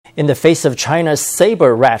In the face of China's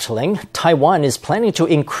saber-rattling, Taiwan is planning to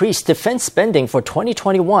increase defense spending for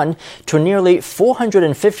 2021 to nearly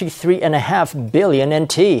 453.5 billion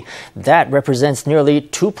NT. That represents nearly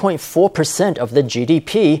 2.4% of the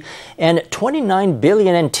GDP, and 29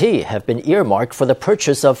 billion NT have been earmarked for the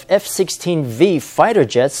purchase of F-16V fighter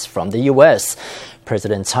jets from the U.S.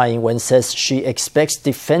 President Tsai Ing-wen says she expects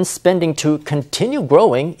defense spending to continue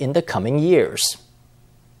growing in the coming years.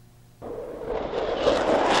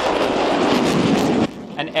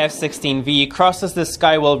 An F-16V crosses the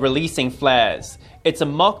sky while releasing flares. It's a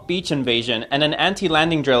mock beach invasion and an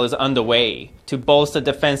anti-landing drill is underway. To bolster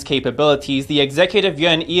defense capabilities, the Executive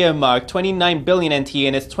Yuan earmarked 29 billion NT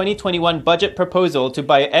in its 2021 budget proposal to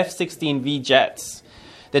buy F-16V jets.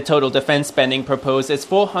 The total defense spending proposed is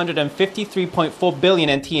 453.4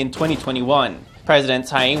 billion NT in 2021. President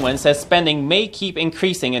Tsai Ing-wen says spending may keep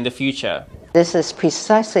increasing in the future. This is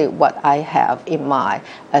precisely what I have in mind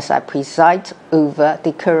as I preside over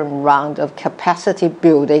the current round of capacity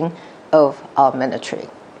building of our military.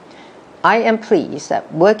 I am pleased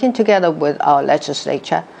that working together with our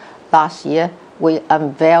legislature, last year we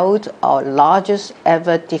unveiled our largest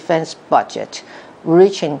ever defense budget,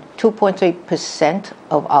 reaching 2.3%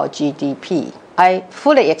 of our GDP. I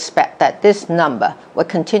fully expect that this number will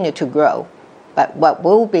continue to grow. But what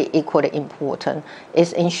will be equally important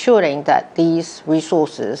is ensuring that these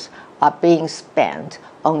resources are being spent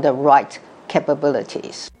on the right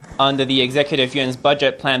capabilities. Under the Executive Yuan's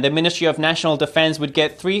budget plan, the Ministry of National Defense would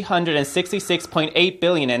get 366.8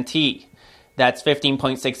 billion NT. That's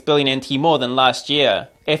 15.6 billion NT more than last year.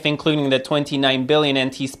 If including the 29 billion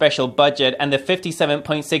NT special budget and the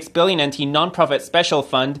 57.6 billion NT non-profit special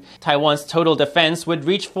fund, Taiwan's total defense would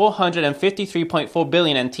reach 453.4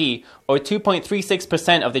 billion NT, or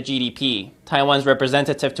 2.36% of the GDP. Taiwan's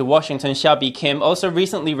representative to Washington, Xiaobi Kim, also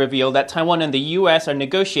recently revealed that Taiwan and the U.S. are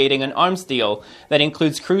negotiating an arms deal that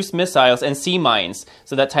includes cruise missiles and sea mines,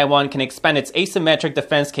 so that Taiwan can expand its asymmetric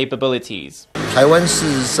defense capabilities.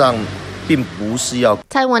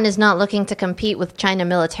 Taiwan is not looking to compete with China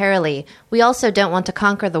militarily. We also don't want to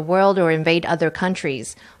conquer the world or invade other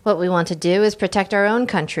countries. What we want to do is protect our own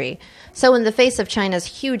country. So in the face of China's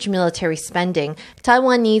huge military spending,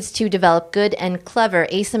 Taiwan needs to develop good and clever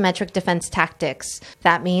asymmetric defense tactics.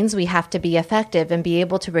 That means we have to be effective and be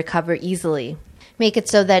able to recover easily. Make it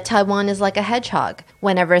so that Taiwan is like a hedgehog.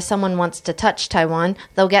 Whenever someone wants to touch Taiwan,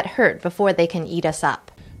 they'll get hurt before they can eat us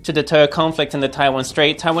up. To deter conflict in the Taiwan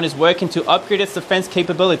Strait, Taiwan is working to upgrade its defense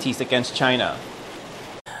capabilities against China.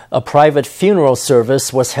 A private funeral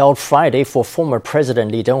service was held Friday for former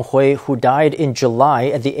President Lee Teng-hui, who died in July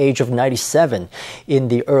at the age of 97. In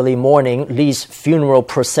the early morning, Lee's funeral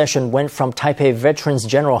procession went from Taipei Veterans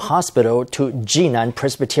General Hospital to Jinan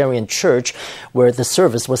Presbyterian Church, where the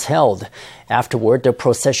service was held. Afterward, the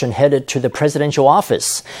procession headed to the presidential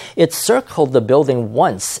office. It circled the building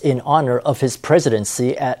once in honor of his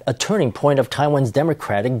presidency at a turning point of Taiwan's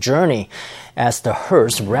democratic journey. As the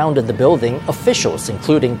hearse rounded the building, officials,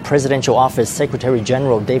 including Presidential Office Secretary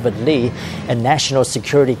General David Lee and National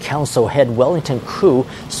Security Council head Wellington Koo,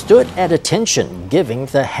 stood at attention, giving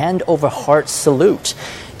the hand-over-heart salute.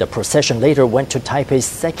 The procession later went to Taipei's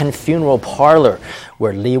second funeral parlor,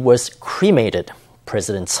 where Lee was cremated.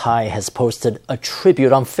 President Tsai has posted a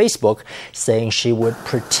tribute on Facebook saying she would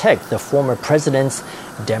protect the former president's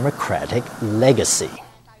democratic legacy.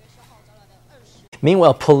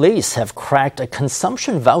 Meanwhile, police have cracked a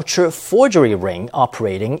consumption voucher forgery ring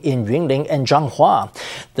operating in Yunlin and Zhanghua.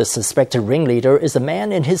 The suspected ringleader is a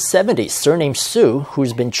man in his 70s, surnamed Su,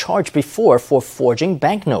 who's been charged before for forging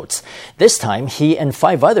banknotes. This time, he and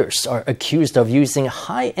 5 others are accused of using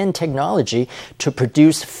high-end technology to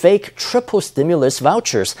produce fake triple stimulus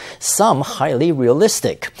vouchers, some highly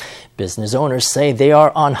realistic. Business owners say they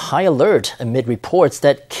are on high alert amid reports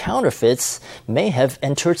that counterfeits may have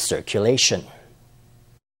entered circulation.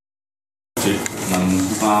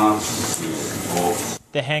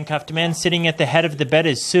 The handcuffed man sitting at the head of the bed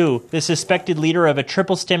is Su, the suspected leader of a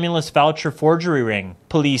triple stimulus voucher forgery ring.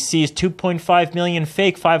 Police seized 2.5 million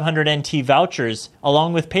fake 500 NT vouchers,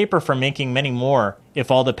 along with paper for making many more. If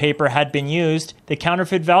all the paper had been used, the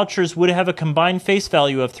counterfeit vouchers would have a combined face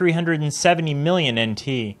value of 370 million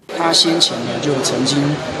NT.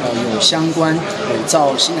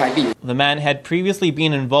 The man had previously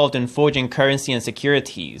been involved in forging currency and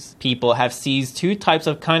securities. People have seized 2 types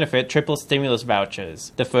of counterfeit triple stimulus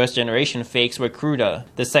vouchers. The first generation fakes were cruder.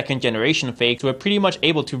 The second generation fakes were pretty much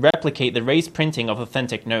able to replicate the raised printing of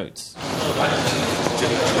authentic notes.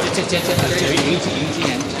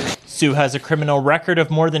 Su has a criminal record of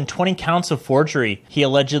more than 20 counts of forgery. He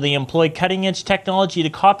allegedly employed cutting-edge technology to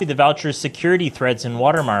copy the voucher's security threads and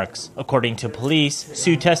watermarks. According to police,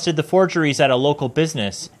 Su tested the forgeries at a local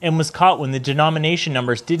business and was caught when the denomination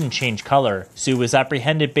numbers didn't change color. Su was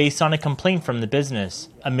apprehended based on a complaint from the business.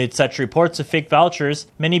 Amid such reports of fake vouchers,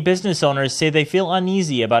 many business owners say they feel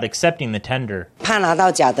uneasy about accepting the tender.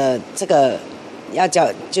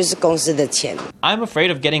 I'm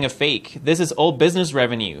afraid of getting a fake. This is all business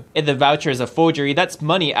revenue. If the voucher is a forgery, that's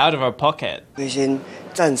money out of our pocket.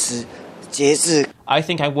 I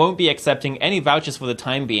think I won't be accepting any vouchers for the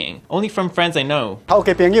time being, only from friends I know.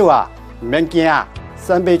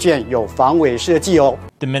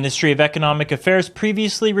 The Ministry of Economic Affairs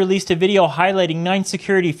previously released a video highlighting 9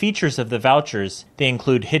 security features of the vouchers. They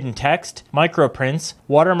include hidden text, microprints,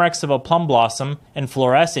 watermarks of a plum blossom, and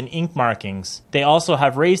fluorescent ink markings. They also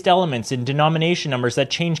have raised elements in denomination numbers that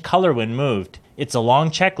change color when moved. It's a long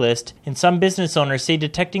checklist, and some business owners say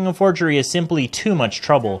detecting a forgery is simply too much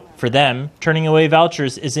trouble. For them, turning away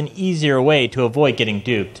vouchers is an easier way to avoid getting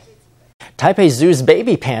duped. Taipei Zoo's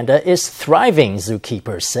baby panda is thriving,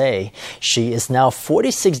 zookeepers say. She is now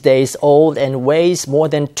 46 days old and weighs more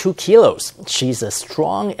than 2 kilos. She's a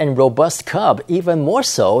strong and robust cub, even more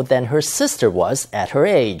so than her sister was at her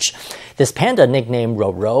age. This panda, nicknamed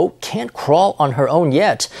Roro, can't crawl on her own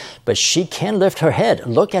yet, but she can lift her head,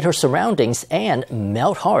 look at her surroundings, and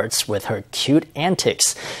melt hearts with her cute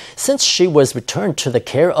antics. Since she was returned to the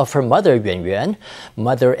care of her mother, Yuan Yuan,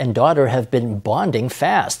 mother and daughter have been bonding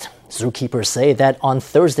fast. Zookeepers say that on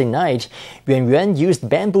Thursday night, Yuan Yuan used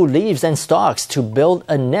bamboo leaves and stalks to build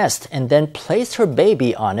a nest and then placed her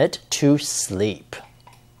baby on it to sleep.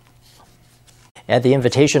 At the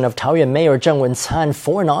invitation of Taoyuan Mayor Zheng Wen-can,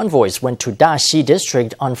 foreign envoys went to Daxi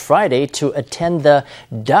District on Friday to attend the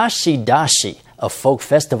Daxi Daxi, a folk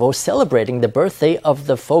festival celebrating the birthday of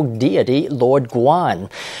the folk deity Lord Guan.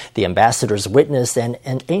 The ambassadors witnessed an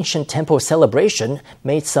ancient temple celebration,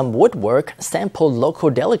 made some woodwork, sampled local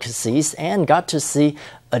delicacies, and got to see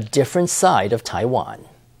a different side of Taiwan.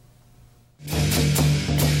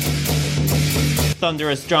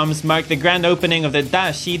 Thunderous drums mark the grand opening of the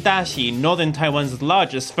Daxi Daxi, northern Taiwan's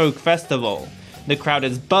largest folk festival. The crowd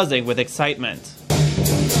is buzzing with excitement.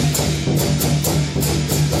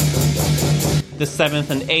 The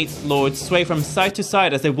 7th and 8th lords sway from side to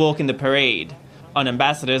side as they walk in the parade. On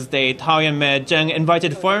Ambassadors' Day, Taoyuan Mayor Zheng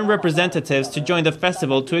invited foreign representatives to join the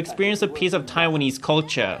festival to experience a piece of Taiwanese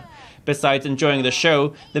culture. Besides enjoying the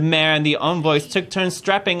show, the mayor and the envoys took turns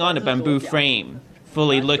strapping on a bamboo frame.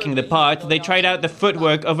 Fully looking the part, they tried out the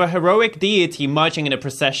footwork of a heroic deity marching in a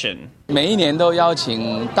procession.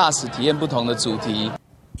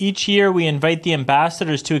 Each year we invite the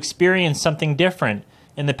ambassadors to experience something different.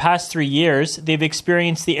 In the past 3 years, they've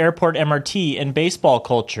experienced the airport MRT and baseball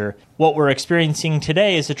culture. What we're experiencing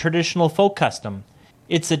today is a traditional folk custom.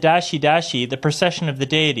 It's the Daxi Daxi, the procession of the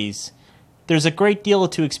deities. There's a great deal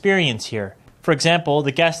to experience here. For example,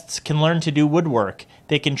 the guests can learn to do woodwork.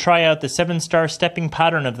 They can try out the 7-star stepping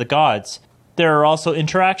pattern of the gods. There are also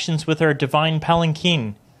interactions with our divine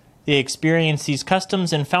palanquin. They experienced these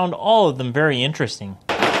customs and found all of them very interesting.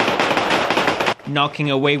 Knocking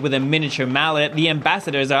away with a miniature mallet, the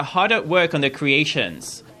ambassadors are hard at work on their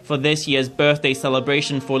creations. For this year's birthday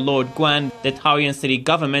celebration for Lord Guan, the Taoyuan city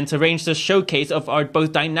government arranged a showcase of art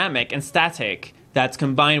both dynamic and static. That's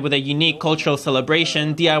combined with a unique cultural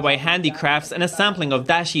celebration, DIY handicrafts, and a sampling of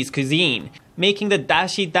Daxi's cuisine, making the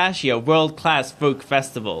Daxi Daxi a world-class folk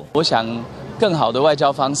festival.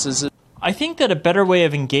 I think that a better way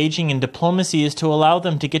of engaging in diplomacy is to allow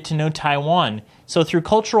them to get to know Taiwan, so through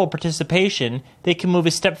cultural participation, they can move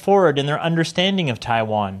a step forward in their understanding of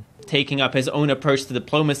Taiwan. Taking up his own approach to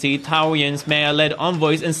diplomacy, Taoyuan's mayor led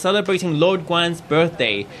envoys in celebrating Lord Guan's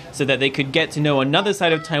birthday so that they could get to know another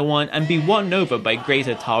side of Taiwan and be won over by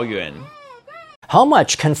Greater Taoyuan. How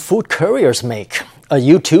much can food couriers make? A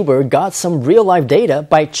YouTuber got some real-life data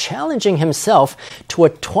by challenging himself to a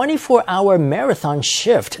 24-hour marathon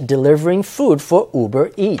shift delivering food for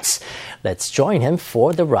Uber Eats. Let's join him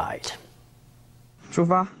for the ride. 出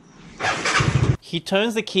发. He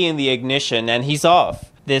turns the key in the ignition and he's off.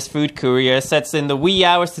 This food courier sets in the wee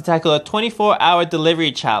hours to tackle a 24-hour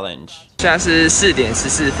delivery challenge. 现在是4点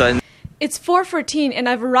14分. It's 4:14 and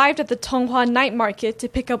I've arrived at the Tonghua night market to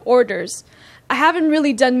pick up orders. I haven't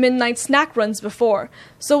really done midnight snack runs before,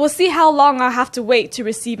 so we'll see how long I'll have to wait to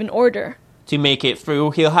receive an order. To make it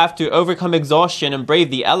through, he'll have to overcome exhaustion and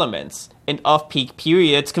brave the elements. In off-peak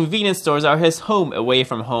periods, convenience stores are his home away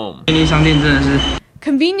from home.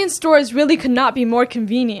 Convenience stores really could not be more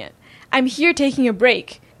convenient. I'm here taking a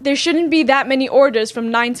break. There shouldn't be that many orders from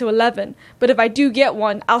 9 to 11, but if I do get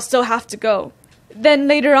one, I'll still have to go. Then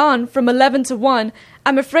later on, from 11 to 1,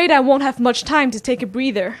 I'm afraid I won't have much time to take a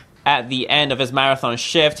breather. At the end of his marathon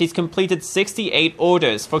shift, he's completed 68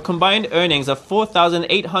 orders for combined earnings of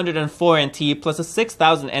 4,804 NT plus a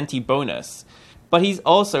 6,000 NT bonus. But he's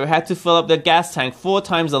also had to fill up the gas tank 4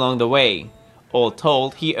 times along the way. All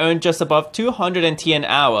told, he earned just above 200 NT an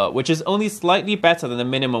hour, which is only slightly better than the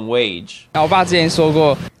minimum wage.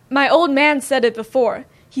 My old man said it before.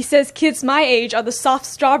 He says kids my age are the soft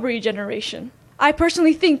strawberry generation. I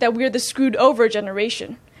personally think that we're the screwed over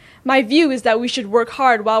generation. My view is that we should work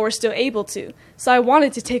hard while we're still able to, so I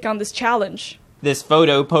wanted to take on this challenge. This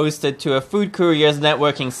photo posted to a food courier's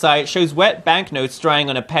networking site shows wet banknotes drying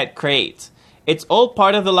on a pet crate. It's all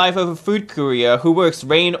part of the life of a food courier who works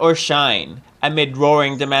rain or shine. Amid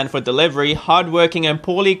roaring demand for delivery, hardworking and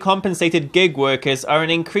poorly compensated gig workers are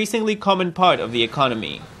an increasingly common part of the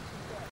economy.